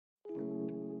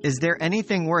Is there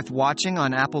anything worth watching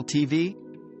on Apple TV?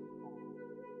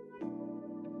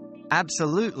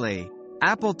 Absolutely.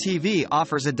 Apple TV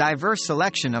offers a diverse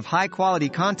selection of high-quality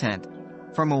content.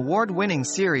 From award-winning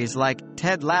series like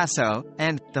Ted Lasso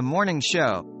and The Morning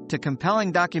Show, to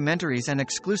compelling documentaries and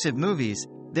exclusive movies,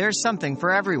 there's something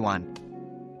for everyone.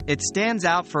 It stands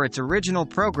out for its original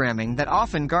programming that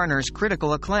often garners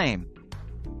critical acclaim.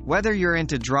 Whether you're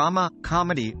into drama,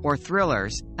 comedy, or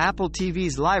thrillers, Apple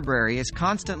TV's library is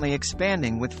constantly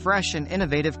expanding with fresh and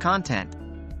innovative content.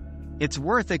 It's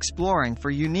worth exploring for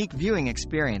unique viewing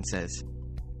experiences.